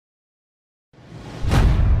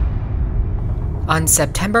On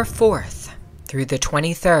September 4th through the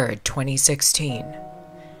 23rd, 2016,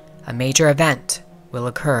 a major event will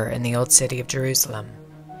occur in the Old City of Jerusalem.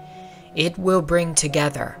 It will bring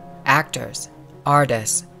together actors,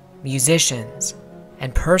 artists, musicians,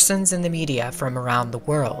 and persons in the media from around the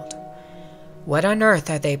world. What on earth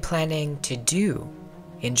are they planning to do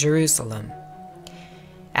in Jerusalem?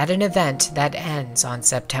 At an event that ends on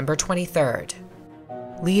September 23rd,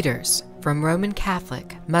 leaders from Roman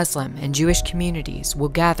Catholic, Muslim, and Jewish communities will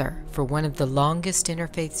gather for one of the longest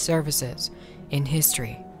interfaith services in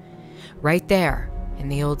history, right there in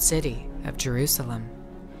the Old City of Jerusalem,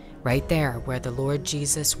 right there where the Lord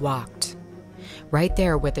Jesus walked, right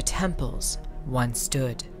there where the temples once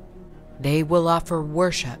stood. They will offer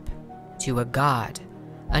worship to a God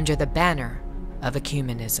under the banner of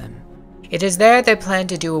ecumenism. It is there they plan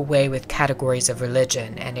to do away with categories of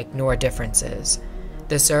religion and ignore differences.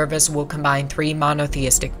 The service will combine 3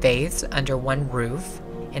 monotheistic faiths under one roof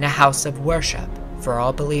in a house of worship for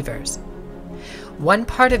all believers. One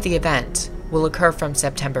part of the event will occur from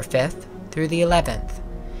September 5th through the 11th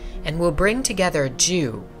and will bring together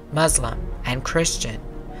Jew, Muslim, and Christian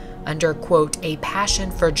under, quote, a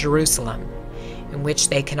passion for Jerusalem, in which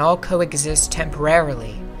they can all coexist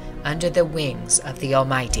temporarily under the wings of the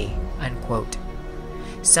Almighty, unquote.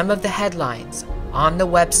 Some of the headlines on the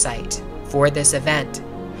website for this event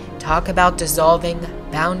talk about dissolving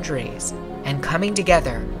boundaries and coming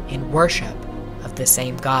together in worship of the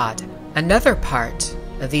same God. Another part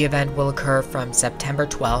of the event will occur from September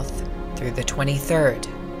 12th through the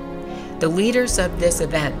 23rd. The leaders of this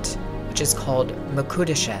event, which is called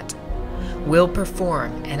Makudeshet, will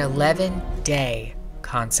perform an 11-day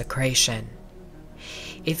consecration.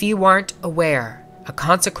 If you aren't aware, a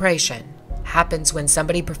consecration happens when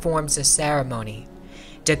somebody performs a ceremony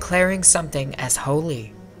declaring something as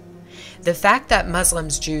holy. The fact that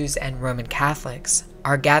Muslims, Jews, and Roman Catholics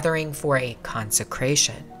are gathering for a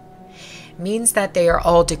consecration means that they are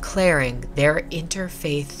all declaring their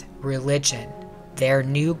interfaith religion, their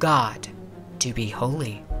new God, to be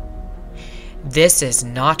holy. This is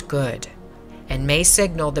not good and may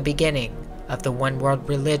signal the beginning of the one world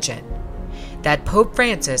religion that Pope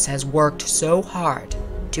Francis has worked so hard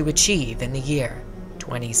to achieve in the year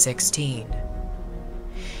 2016.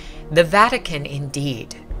 The Vatican,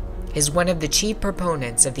 indeed, is one of the chief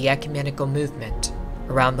proponents of the ecumenical movement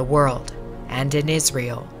around the world and in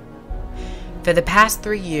Israel. For the past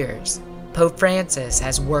 3 years, Pope Francis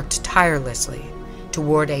has worked tirelessly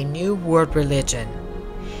toward a new world religion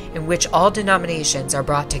in which all denominations are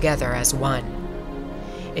brought together as one.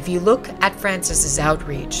 If you look at Francis's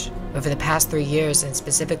outreach over the past 3 years, and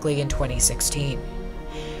specifically in 2016,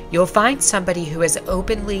 you'll find somebody who has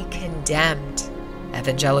openly condemned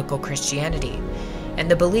evangelical Christianity and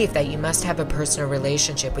the belief that you must have a personal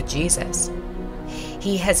relationship with Jesus.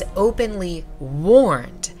 He has openly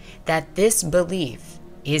warned that this belief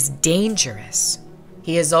is dangerous.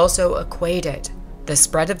 He has also equated the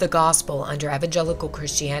spread of the gospel under evangelical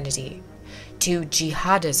Christianity to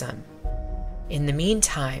jihadism. In the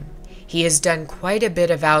meantime, he has done quite a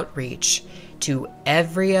bit of outreach to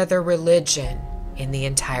every other religion in the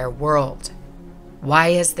entire world. Why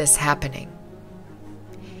is this happening?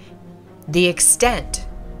 The extent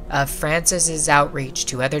of Francis's outreach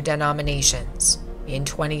to other denominations in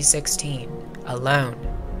 2016 alone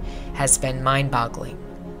has been mind-boggling.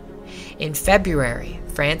 In February,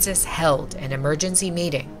 Francis held an emergency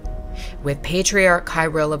meeting with Patriarch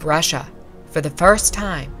Kirill of Russia for the first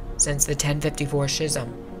time since the 1054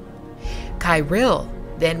 Schism. Kirill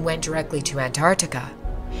then went directly to Antarctica,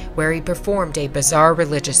 where he performed a bizarre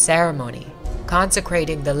religious ceremony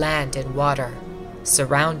consecrating the land and water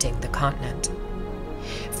surrounding the continent.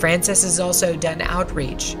 Francis has also done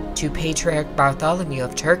outreach to Patriarch Bartholomew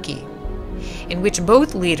of Turkey, in which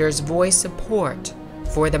both leaders voiced support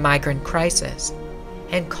for the migrant crisis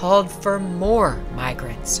and called for more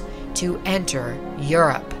migrants to enter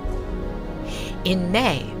Europe. In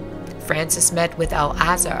May, Francis met with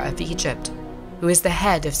Al-Azhar of Egypt, who is the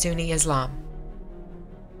head of Sunni Islam.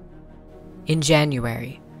 In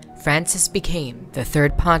January, Francis became the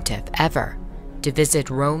 3rd pontiff ever to visit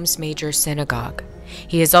Rome's major synagogue.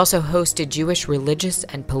 He has also hosted Jewish religious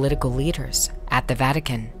and political leaders at the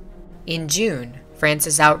Vatican. In June,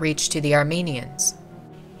 Francis outreached to the Armenians.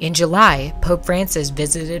 In July, Pope Francis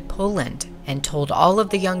visited Poland and told all of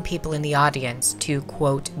the young people in the audience to,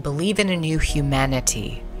 quote, believe in a new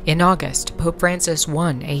humanity. In August, Pope Francis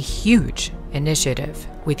won a huge initiative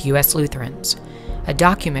with U.S. Lutherans A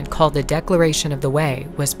document called the Declaration of the Way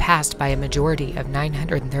was passed by a majority of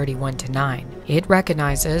 931 to 9. It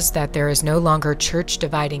recognizes that there is no longer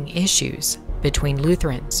church-dividing issues between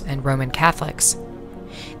Lutherans and Roman Catholics.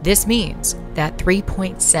 This means that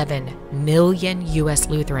 3.7 million U.S.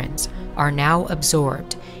 Lutherans are now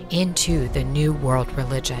absorbed into the New World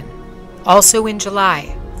Religion. Also in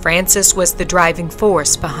July, Francis was the driving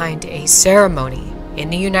force behind a ceremony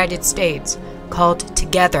in the United States called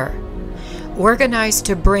Together, organized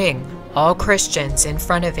to bring all Christians in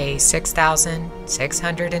front of a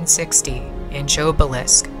 6,660-inch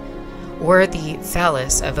obelisk, or the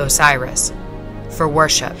phallus of Osiris, for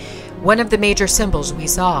worship. One of the major symbols we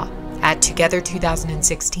saw at Together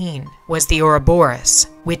 2016 was the Ouroboros,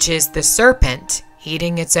 which is the serpent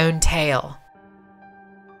eating its own tail.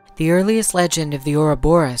 The earliest legend of the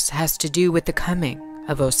Ouroboros has to do with the coming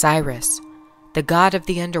of Osiris, the god of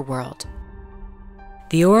the underworld.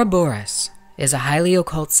 The Ouroboros is a highly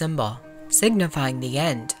occult symbol signifying the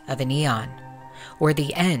end of an eon, or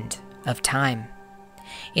the end of time.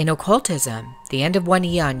 In occultism, the end of one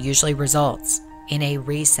eon usually results in a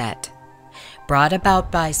reset, brought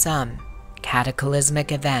about by some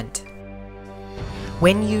cataclysmic event.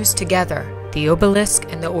 When used together, the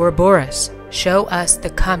obelisk and the Ouroboros show us the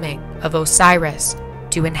coming of Osiris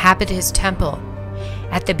to inhabit his temple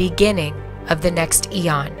at the beginning of the next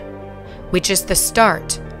eon, which is the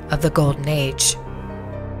start of the Golden Age.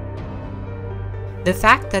 The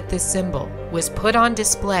fact that this symbol was put on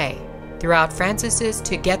display throughout Francis's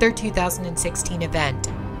Together 2016 event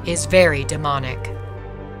is very demonic.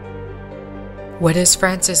 What is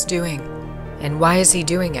Francis doing, and why is he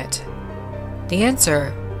doing it? The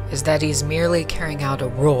answer is that he's merely carrying out a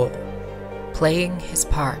role, playing his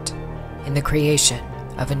part in the creation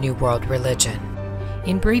of a new world religion.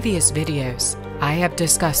 In previous videos, I have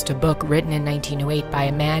discussed a book written in 1908 by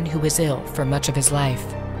a man who was ill for much of his life.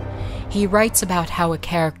 He writes about how a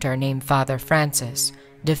character named Father Francis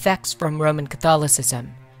defects from Roman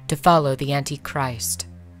Catholicism to follow the Antichrist.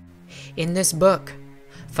 In this book,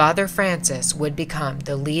 Father Francis would become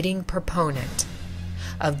the leading proponent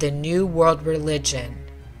of the New World Religion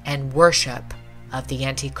and worship of the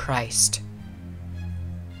Antichrist.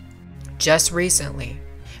 Just recently,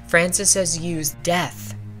 Francis has used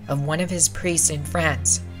death of one of his priests in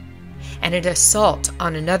France and an assault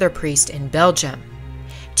on another priest in Belgium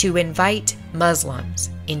to invite Muslims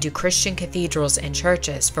into Christian cathedrals and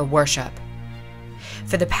churches for worship.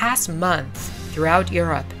 For the past month, throughout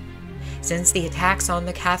Europe, since the attacks on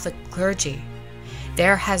the Catholic clergy,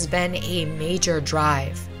 there has been a major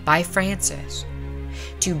drive by Francis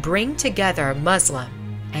to bring together Muslim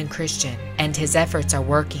and Christian, and his efforts are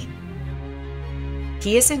working.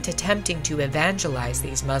 He isn't attempting to evangelize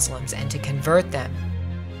these Muslims and to convert them.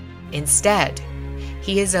 Instead,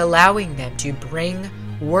 he is allowing them to bring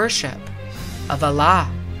worship of Allah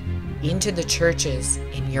into the churches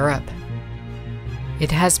in Europe.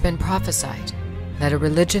 It has been prophesied that a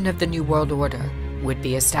religion of the New World Order would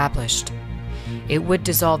be established. It would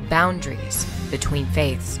dissolve boundaries between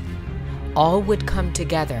faiths. All would come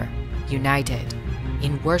together, united,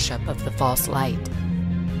 in worship of the false light.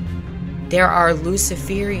 There are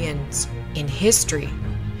Luciferians in history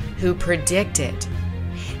who predicted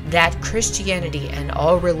that Christianity and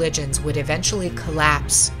all religions would eventually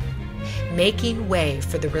collapse, making way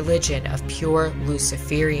for the religion of pure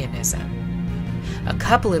Luciferianism. A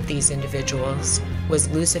couple of these individuals was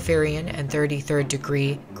Luciferian and 33rd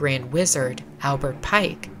degree Grand Wizard Albert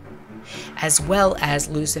Pike, as well as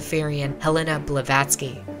Luciferian Helena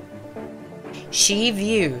Blavatsky. She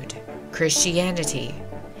viewed Christianity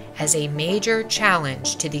as a major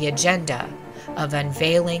challenge to the agenda of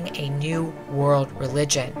unveiling a new world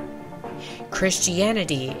religion.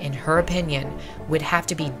 Christianity, in her opinion, would have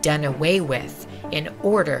to be done away with in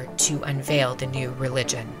order to unveil the new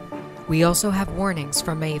religion. We also have warnings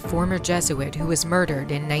from a former Jesuit who was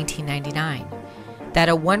murdered in 1999 that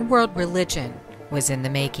a one-world religion was in the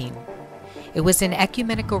making. It was an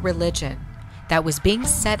ecumenical religion that was being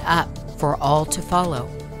set up for all to follow.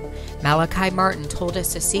 Malachi Martin told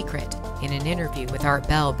us a secret in an interview with Art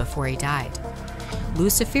Bell before he died.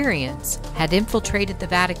 Luciferians had infiltrated the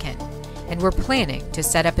Vatican and were planning to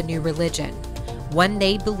set up a new religion, one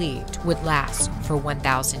they believed would last for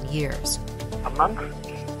 1,000 years. Amongst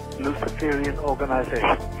Luciferian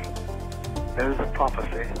organizations, there is a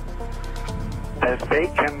prophecy that they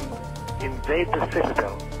can invade the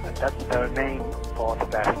citadel, and that's their name for the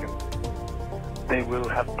Vatican. They will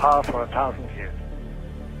have power for 1,000 years.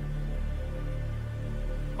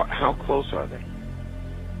 How close are they?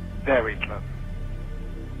 Very close.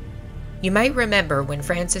 You might remember when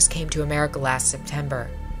Francis came to America last September.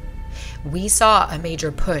 we saw a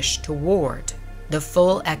major push toward the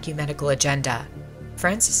full ecumenical agenda.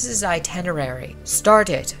 Francis's itinerary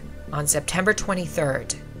started on September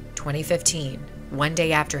 23rd, 2015, one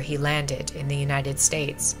day after he landed in the United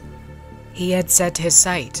States. He had set his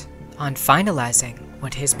sight on finalizing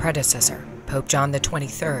what his predecessor, Pope John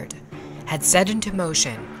XXIII, had set into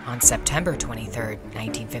motion on September 23,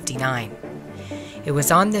 1959. It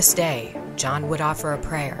was on this day John would offer a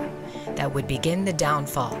prayer that would begin the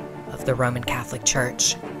downfall of the Roman Catholic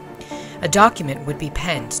Church. A document would be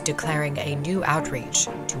penned declaring a new outreach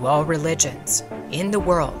to all religions in the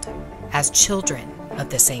world as children of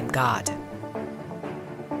the same God.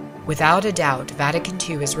 Without a doubt, Vatican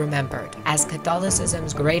II is remembered as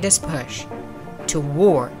Catholicism's greatest push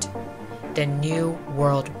toward the new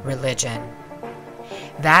world religion.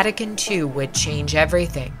 Vatican II would change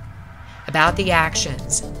everything about the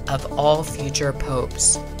actions of all future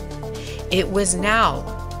popes. It was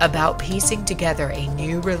now about piecing together a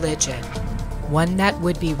new religion, one that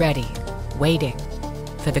would be ready, waiting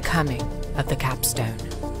for the coming of the capstone.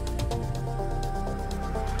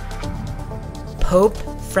 Pope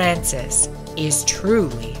Francis is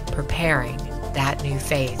truly preparing that new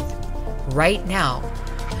faith right now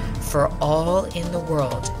for all in the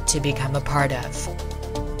world to become a part of.